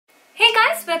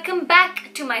welcome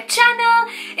back to my channel.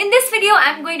 In this video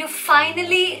I'm going to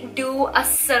finally do a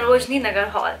Sarojini Nagar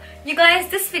haul. You guys,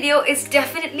 this video is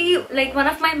definitely like one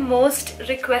of my most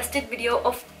requested video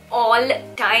of all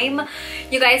time.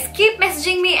 You guys keep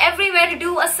messaging me everywhere to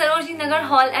do a Sarojini Nagar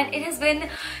haul, and it has been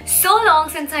so long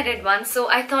since I did one, so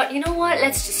I thought, you know what,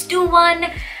 let's just do one.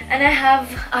 And I have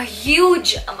a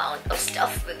huge amount of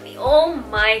stuff with me. Oh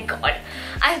my god,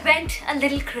 I went a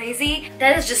little crazy.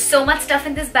 There is just so much stuff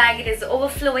in this bag. It is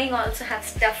overflowing. I also have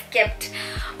stuff kept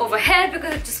over here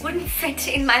because it just wouldn't fit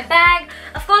in my bag.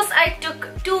 Of course, I took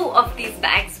 2 of these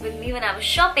bags with me when I was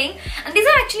shopping, and these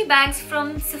are actually bags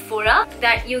from Sephora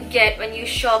that you get when you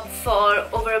shop for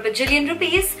over a bajillion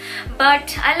rupees.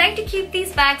 But I like to keep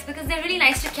these bags because they're really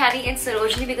nice to carry in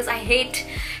Sarojini, because I hate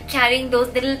carrying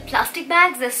those little plastic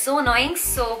bags. They're so annoying,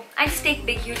 so I just take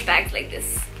big huge bags like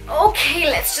this. Okay,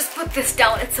 let's just put this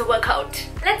down. It's a workout.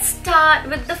 Let's start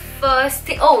with the first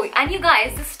thing. Oh, and you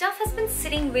guys, this stuff has been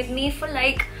sitting with me for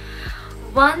like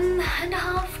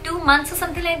 1.5 to 2 months or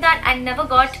something like that. I never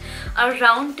got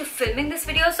around to filming this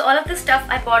video, so all of this stuff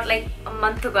I bought like a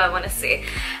month ago, I want to say,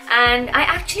 and I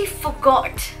actually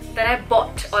forgot that I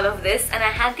bought all of this, and I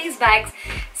had these bags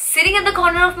sitting in the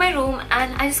corner of my room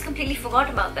and I just completely forgot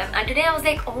about them. And today I was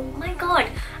like, oh my god,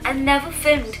 I never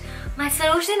filmed my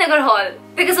Sarojini Nagar haul,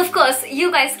 because of course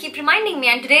you guys keep reminding me,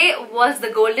 and today was the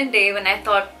golden day when I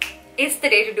thought it's the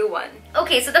day to do one.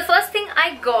 Okay, so the first thing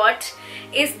I got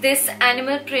is this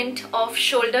animal print of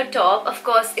shoulder top. Of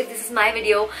course, if this is my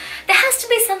video, there has to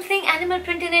be something animal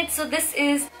print in it. So this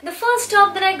is the first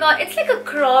top that I got. It's like a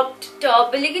cropped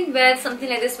top, but you can wear something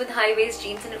like this with high waist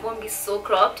jeans and it won't be so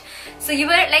cropped. So you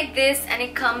wear it like this and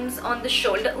it comes on the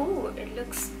shoulder. Ooh, it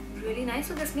looks really nice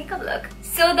with this makeup look.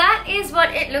 So that is what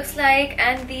it looks like,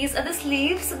 and these are the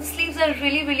sleeves. So the sleeves are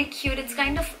really cute. It's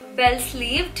kind of bell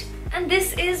sleeved, and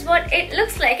this is what it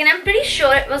looks like, and I'm pretty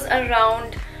sure it was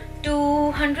around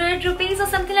 200 rupees or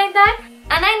something like that.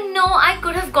 And I know I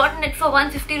could have gotten it for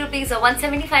 150 rupees or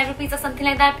 175 rupees or something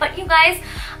like that, but you guys,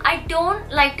 I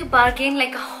don't like to bargain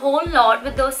like a whole lot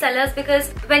with those sellers,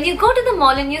 because when you go to the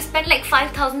mall and you spend like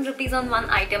 5,000 rupees on one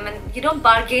item and you don't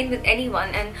bargain with anyone,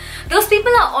 and those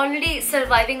people are already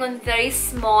surviving on very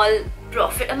small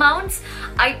profit amounts.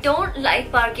 I don't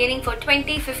like bargaining for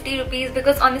 20-50 rupees,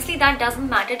 because honestly that doesn't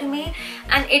matter to me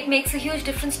and it makes a huge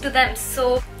difference to them.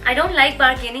 So I don't like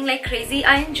bargaining like crazy.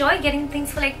 I enjoy getting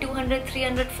things for like 200,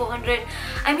 300, 400.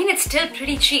 I mean, it's still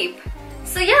pretty cheap.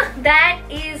 So yeah, that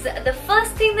is the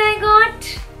first thing that I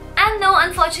got. And no,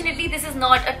 unfortunately this is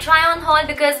not a try on haul,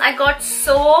 because I got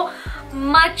so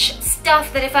much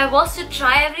stuff that if I was to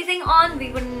try everything on,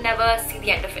 we would never see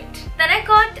the end of it. Then I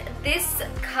got this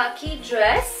khaki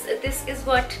dress. This is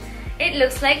what it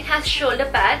looks like. It has shoulder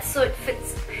pads, so it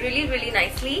fits really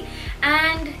nicely,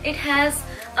 and it has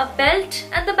a belt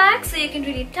at the back, so you can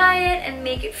really tie it and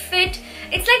make it fit.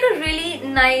 It's like a really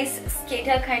nice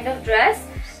skater kind of dress,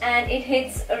 and it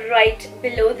hits right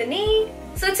below the knee.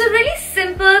 So it's a really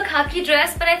simple khaki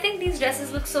dress, but I think these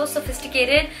dresses look so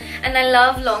sophisticated, and I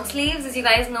love long sleeves. As you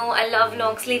guys know, I love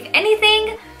long sleeve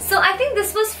anything. So I think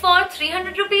this was for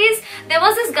 300 rupees. There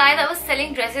was this guy that was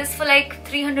selling dresses for like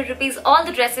 300 rupees. All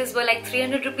the dresses were like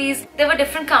 300 rupees. There were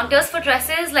different counters for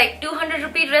dresses, like 200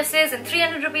 rupee dresses and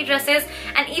 300 rupee dresses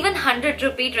and even 100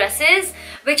 rupee dresses,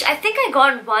 which I think I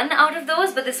got one out of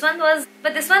those, but this one was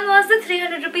the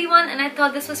 300 rupee one, and I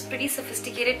thought this was pretty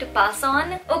sophisticated to pass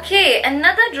on. Okay,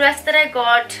 another dress that I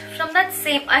got from that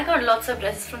same, I got lots of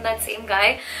dresses from that same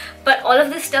guy, but all of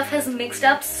this stuff has mixed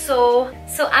up, so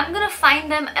I'm gonna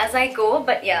find them as I go.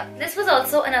 But yeah, this was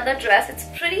also another dress. It's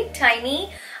pretty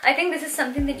tiny. I think this is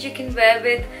something that you can wear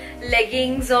with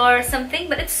leggings or something,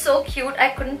 but it's so cute. I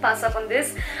couldn't pass up on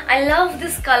this. I love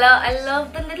this color. I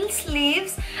love the little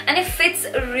sleeves, and it fits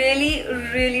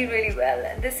really well.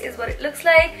 And this is what it looks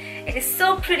like. It is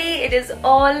so pretty. It is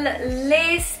all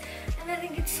lace, and I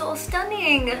think it's so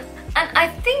stunning. And I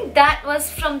think that was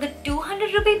from the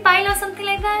 200 rupee pile or something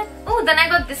like that. Oh, then I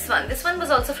got this one. This one was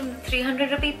also from the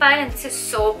 300 rupee pile, and this is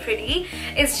so pretty.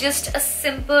 It's just a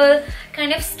simple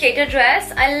kind of skater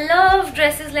dress. I love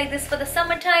dresses like this for the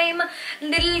summertime.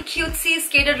 Little cutesy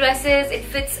skater dresses. It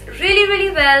fits really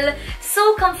well.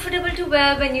 So comfortable to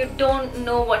wear when you don't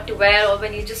know what to wear, or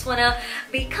when you just wanna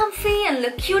be comfy and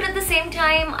look cute at the same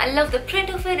time. I love the print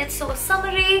of it. It's so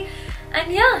summery, and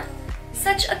yeah,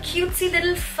 such a cutesy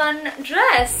little fun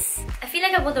dress. I feel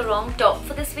like I wore the wrong top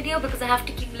for this video because I have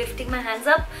to keep lifting my hands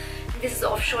up. This is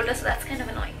off shoulder, so that's kind of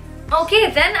annoying.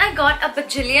 Okay, then I got a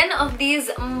bajillion of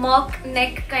these mock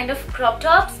neck kind of crop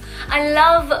tops. I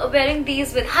love wearing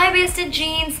these with high-waisted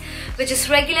jeans, with just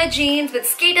regular jeans, with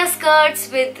skater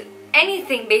skirts, with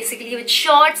anything basically, with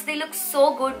shorts. They look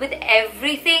so good with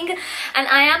everything, and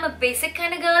I am a basic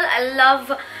kind of girl. I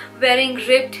love wearing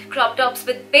ribbed crop tops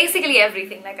with basically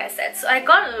everything, like I said. So I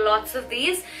got lots of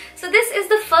these. So this is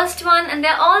the first one, and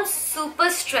they're all super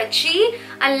stretchy.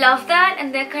 I love that,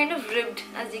 and they're kind of ribbed,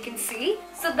 as you can see.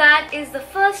 So that is the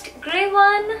first grey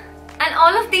one. And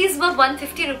all of these were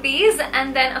 150 rupees,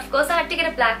 and then of course I had to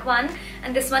get a black one,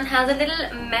 and this one has a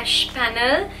little mesh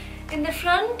panel in the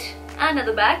front and at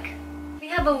the back. We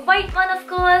have a white one, of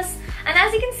course, and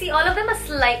as you can see, all of them are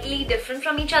slightly different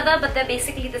from each other, but they're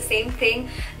basically the same thing.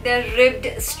 They're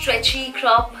ribbed, stretchy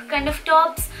crop kind of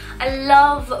tops. I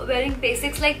love wearing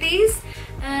basics like these,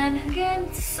 and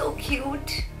again, so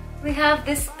cute. We have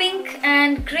this pink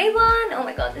and grey one. Oh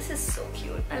my god, this is so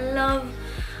cute. I love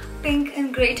pink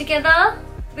and grey together.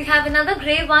 We have another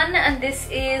grey one, and this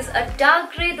is a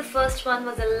dark grey. The first one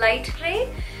was a light grey.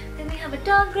 Then we have a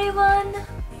dark grey one.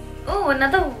 Oh,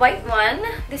 another white one.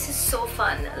 This is so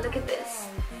fun. Look at this.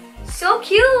 So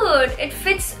cute. It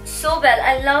fits so well.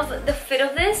 I love the fit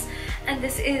of this. And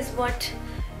this is what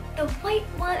the white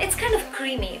one, it's kind of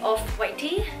creamy,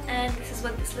 off-whitey, and this is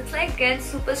what this looks like. Again,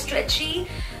 super stretchy,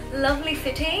 lovely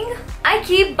fitting. I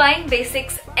keep buying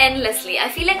basics endlessly. I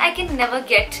feel like I can never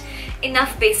get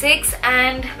enough basics,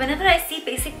 and whenever I see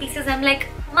basic pieces, I'm like,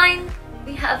 mine.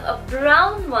 We have a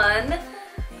brown one.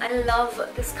 I love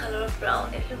this color of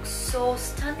brown. It looks so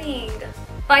stunning.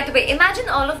 By the way, imagine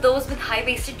all of those with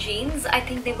high-waisted jeans. I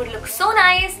think they would look so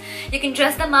nice. You can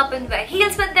dress them up and wear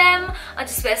heels with them, or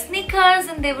just wear sneakers,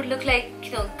 and they would look like,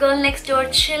 you know, girl next door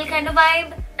chill kind of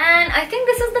vibe. And I think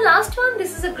this is the last one.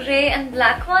 This is a grey and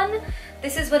black one.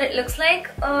 This is what it looks like.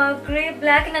 Grey,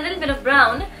 black, and a little bit of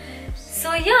brown.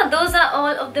 So yeah, those are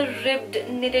all of the ribbed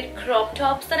knitted crop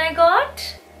tops that I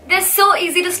got. They're so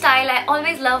easy to style. I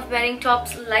always love wearing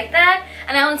tops like that,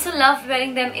 and I also love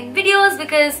wearing them in videos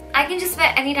because I can just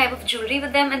wear any type of jewelry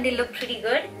with them and they look pretty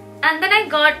good. And then I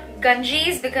got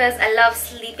gunjis because I love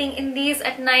sleeping in these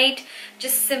at night.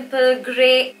 Just simple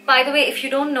grey. By the way, if you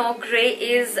don't know, grey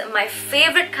is my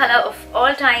favorite color of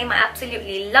all time. I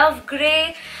absolutely love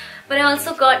grey. But I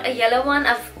also got a yellow one.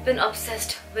 I've been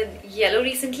obsessed with yellow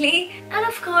recently. And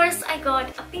of course, I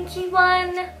got a pinky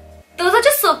one. Those are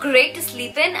just so great to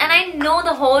sleep in, and I know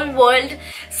the whole world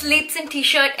sleeps in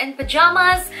t-shirt and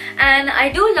pajamas, and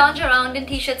I do lounge around in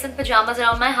t-shirts and pajamas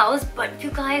around my house, but you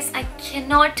guys, I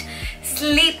cannot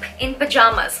sleep in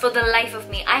pajamas for the life of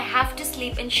me. I have to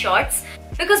sleep in shorts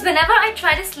because whenever I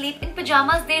try to sleep in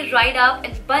pajamas, they ride up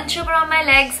and bunch up around my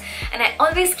legs, and I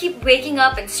always keep waking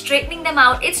up and straightening them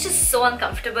out. It's just so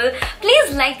uncomfortable.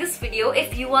 Please like this video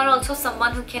if you are also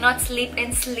someone who cannot sleep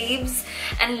in sleeves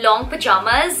and long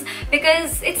pajamas,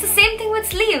 because it's the same thing with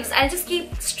sleeves. I'll just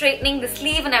keep straightening the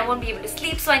sleeve and I won't be able to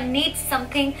sleep. So I need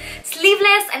something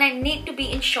sleeveless, and I need to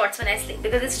be in shorts when I sleep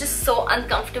because it's just so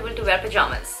uncomfortable to wear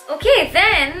pajamas. Okay,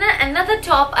 then another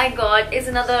top I got is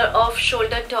another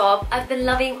off-shoulder top. I've been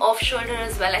loving off-shoulder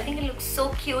as well. I think it looks so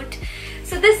cute.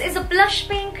 So this is a blush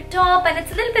pink top, and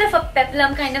it's a little bit of a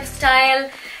peplum kind of style.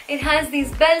 It has these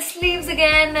bell sleeves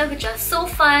again, which are so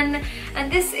fun,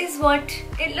 and this is what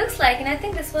it looks like, and I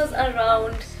think this was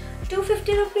around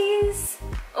 250 rupees.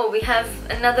 Oh, we have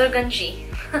another ganji.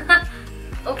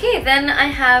 Okay, then I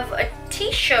have a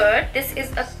t-shirt. This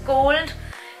is a cold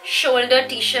shoulder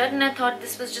t-shirt, and I thought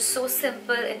this was just so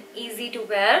simple and easy to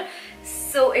wear.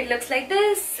 So it looks like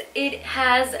this. It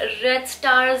has red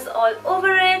stars all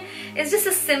over it. It's just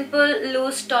a simple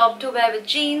loose top to wear with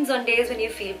jeans on days when you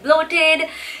feel bloated.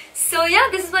 So yeah,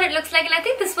 this is what it looks like, and I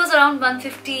think this was around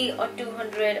 150 or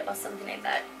 200 or something like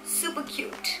that. Super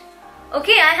cute.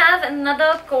 Okay, I have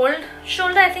another cold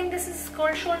shoulder. I think this is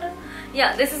cold shoulder.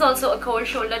 Yeah, this is also a cold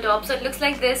shoulder top. So it looks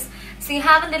like this. So you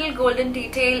have a little golden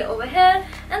detail over here,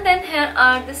 and then here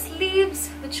are the sleeves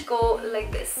which go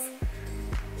like this.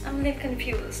 I'm a little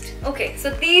confused. Okay, so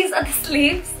these are the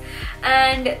sleeves,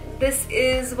 and this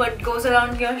is what goes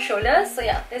around your shoulders. So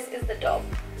yeah, this is the top.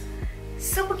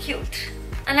 Super cute.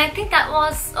 And I think that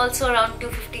was also around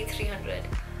 250-300.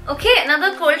 Okay,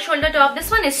 another cold shoulder top. This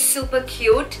one is super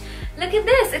cute. Look at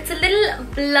this. It's a little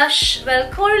blush,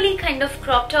 well, corally kind of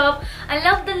crop top. I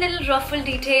love the little ruffle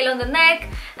detail on the neck,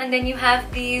 and then you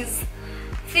have these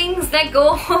things that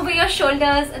go over your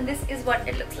shoulders, and this is what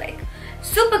it looks like.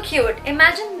 Super cute.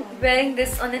 Imagine wearing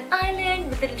this on an island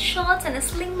with little shorts and a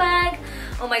sling bag.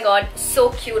 Oh my god, so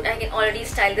cute. I can already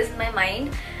style this in my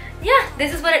mind. Yeah,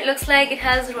 this is what it looks like. It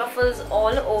has ruffles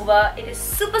all over. It is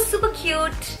super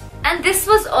cute. And this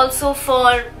was also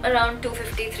for around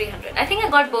 250-300. I think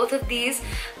I got both of these,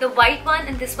 the white one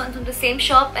and this one, from the same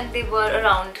shop, and they were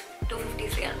around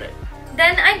 250-300.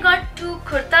 Then I got 2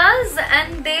 kurtas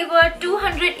and they were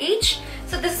 200 each.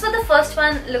 So this is what the first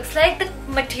one looks like. The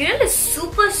material is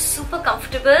super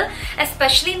comfortable,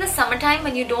 especially in the summertime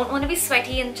when you don't want to be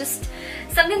sweaty and just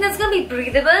something that's gonna be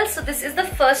breathable. So this is the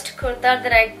first kurta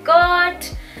that I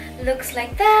got. Looks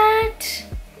like that.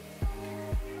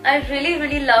 I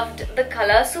really loved the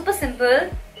color. Super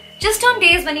simple. Just on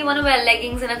days when you want to wear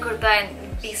leggings and a kurta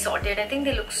and be sorted. I think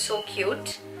they look so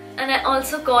cute. And I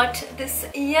also got this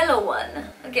yellow one.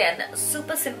 Again,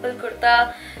 super simple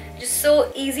kurta. Just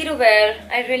so easy to wear.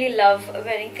 I really love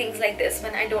wearing things like this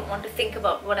when I don't want to think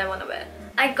about what I want to wear.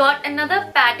 I got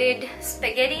another padded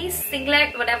spaghetti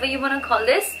singlet, whatever you want to call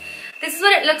this. This is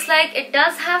what it looks like. It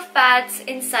does have pads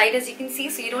inside, as you can see,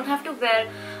 so you don't have to wear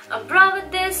a bra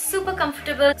with this. Super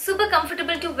comfortable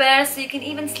to wear, so you can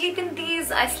even sleep in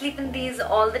these. I sleep in these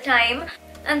all the time.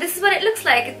 And this is what it looks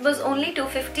like. It was only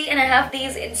 $250 and I have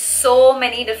these in so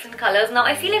many different colors. Now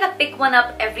I feel like I pick one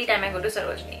up every time I go to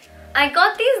Sarojini. I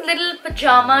got these little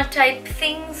pajama type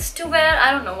things to wear.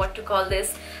 I don't know what to call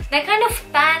this. They're kind of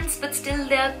pants but still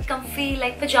they're comfy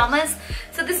like pajamas.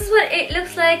 So this is what it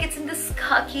looks like. It's in this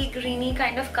khaki greeny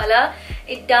kind of color.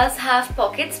 It does have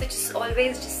pockets, which is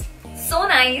always just so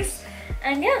nice.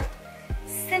 And yeah,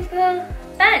 simple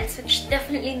pants which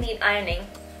definitely need ironing.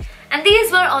 And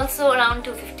these were also around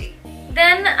 $250.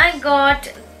 Then I got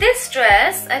this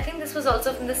dress. I think this was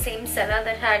also from the same seller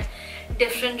that had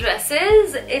different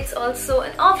dresses. It's also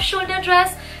an off-shoulder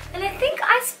dress, and I think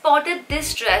I spotted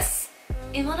this dress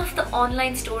in one of the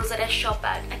online stores that I shop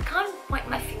at. I can't point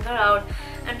my finger out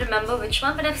and remember which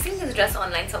one, but I've seen this dress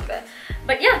online somewhere.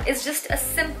 But yeah, it's just a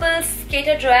simple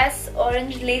skater dress,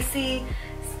 orange lacy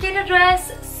skater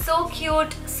dress. So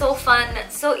cute, so fun,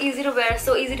 so easy to wear,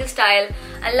 so easy to style.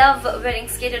 I love wearing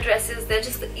skater dresses. They're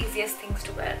just the easiest things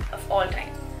to wear of all time.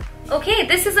 Okay,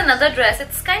 this is another dress.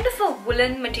 It's kind of a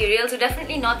woolen material, so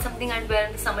definitely not something I'd wear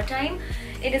in the summertime.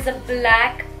 It is a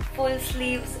black full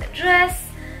sleeves dress.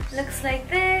 Looks like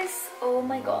this. Oh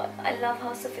my god, I love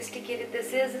how sophisticated this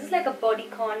is. This is like a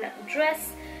bodycon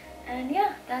dress, and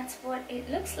yeah, that's what it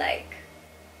looks like.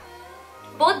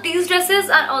 Both these dresses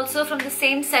are also from the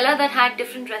same seller that had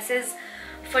different dresses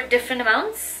for different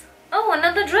amounts. Oh,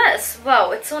 another dress.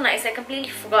 Wow, it's so nice. I completely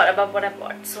forgot about what I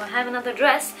bought. So I have another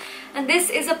dress, and this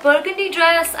is a burgundy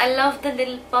dress. I love the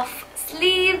little puff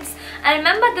sleeves. I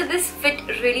remember that this fit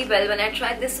really well when I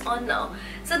tried this on now.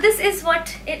 So this is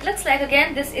what it looks like.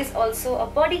 Again, this is also a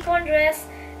bodycon dress.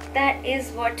 That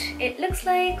is what it looks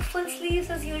like. Full sleeves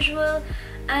as usual.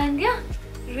 And yeah,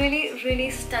 really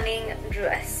stunning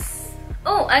dress.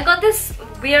 Oh, I got this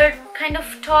weird kind of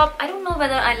top. I don't know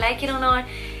whether I like it or not.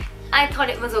 I thought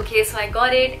it was okay, so I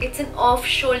got it. It's an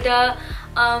off-shoulder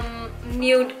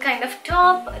nude kind of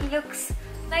top. Looks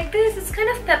like this. It's kind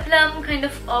of peplum, kind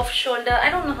of off-shoulder. I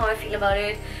don't know how I feel about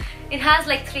it. It has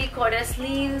like 3/4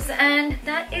 sleeves, and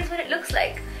that is what it looks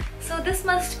like. So this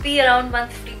must be around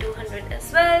 150-200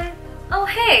 as well. Oh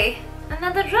hey,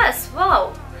 another dress.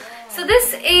 Wow. So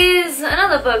this is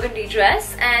another burgundy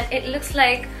dress, and it looks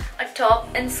like a top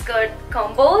and skirt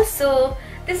combo. So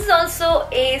this is also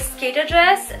a skater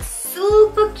dress.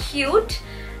 Super cute,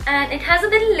 and it has a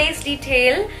little lace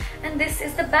detail, and this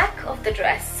is the back of the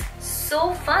dress.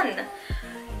 So fun.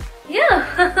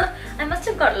 Yeah, I must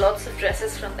have got lots of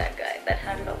dresses from that guy that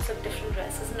had lots of different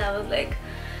dresses, and I was like,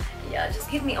 yeah,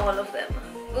 just give me all of them.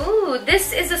 Ooh,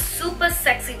 this is a super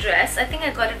sexy dress. I think I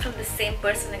got it from the same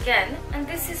person again, and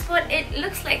this is what it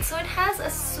looks like. So it has a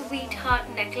sweetheart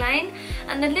neckline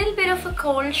and a little bit of a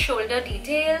cold shoulder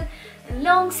detail,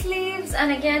 long sleeves,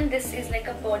 and again this is like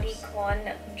a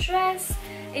bodycon dress.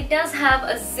 It does have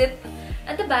a zip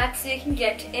at the back so you can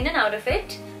get in and out of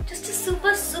it. Just a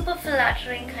super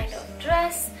flattering kind of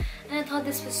dress, and I thought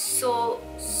this was so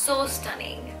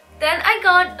stunning. Then I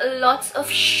got lots of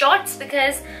shorts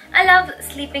because I love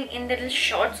sleeping in little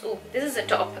shorts. Oh, this is a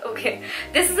top. Okay,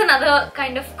 this is another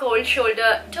kind of cold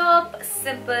shoulder top.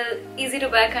 Simple, easy to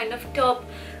wear kind of top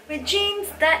with jeans.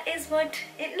 That is what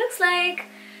it looks like.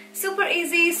 Super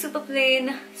easy, super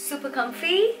plain, super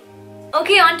comfy.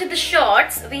 Okay, on to the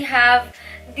shorts. We have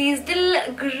these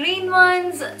little green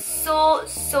ones.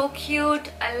 So cute.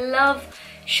 I love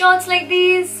shorts like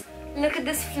these. Look at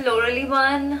this florally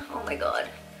one. Oh my god.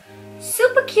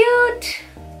 Super cute.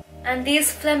 And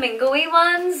these flamingo-y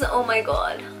ones, oh my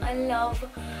god, I love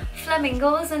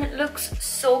flamingos, and it looks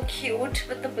so cute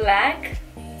with the black.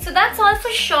 So that's all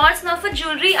for shorts. Now for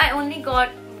jewelry, I only got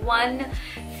one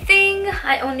thing.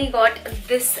 I only got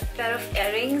this pair of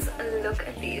earrings. Look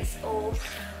at these. Oh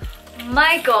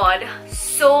my god,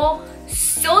 so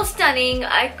stunning.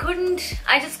 I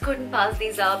just couldn't pass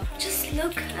these up. Just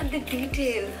look at the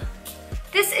detail.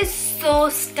 This is so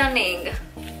stunning.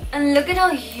 And look at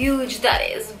how huge that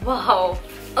is. Wow.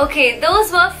 Okay,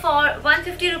 those were for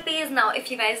 150 rupees. Now,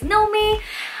 if you guys know me,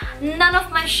 none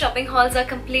of my shopping hauls are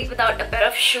complete without a pair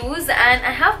of shoes, and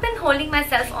I have been holding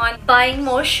myself on buying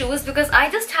more shoes because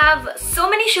I just have so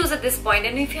many shoes at this point.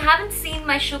 And if you haven't seen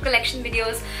my shoe collection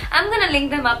videos, I'm gonna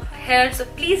link them up here, so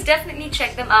please definitely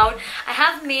check them out. I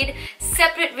have made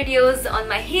separate videos on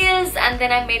my heels, and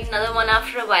then I made another one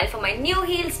after a while for my new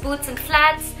heels, boots and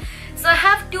flats. So I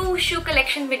have 2 shoe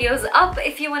collection videos up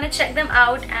if you want to check them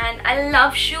out, and I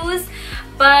love shoes,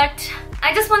 but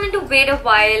I just wanted to wait a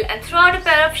while and throw out a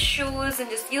pair of shoes and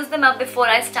just use them up before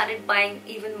I started buying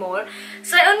even more.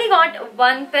 So I only got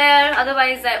 1 pair,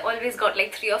 otherwise I always got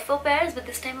like 3 or 4 pairs, but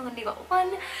this time I only got 1,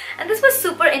 and this was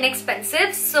super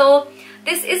inexpensive. So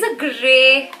this is a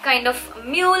grey kind of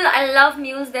mule. I love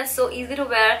mules, they're so easy to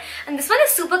wear, and this one is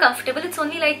super comfortable. It's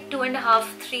only like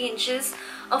 2.5-3 inches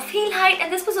of heel height,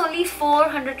 and this was only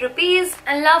 400 rupees.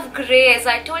 I love greys,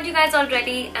 I told you guys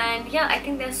already, and yeah, I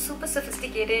think they're super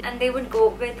sophisticated and they would go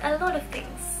with a lot of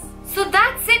things. So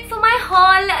that's it for my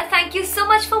haul. Thank you so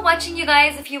much for watching, you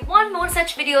guys. If you want more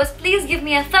such videos, please give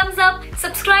me a thumbs up.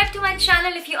 Subscribe to my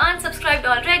channel if you aren't subscribed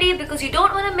already, because you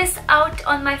don't want to miss out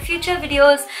on my future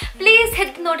videos. Please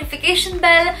hit the notification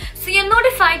bell so you're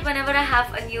notified whenever I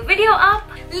have a new video up.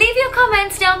 Leave your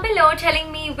comments down below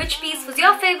telling me which piece was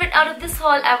your favorite out of this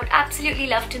haul. I would absolutely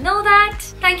love to know that.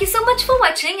 Thank you so much for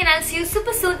watching, and I'll see you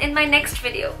super soon in my next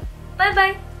video. Bye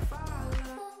bye.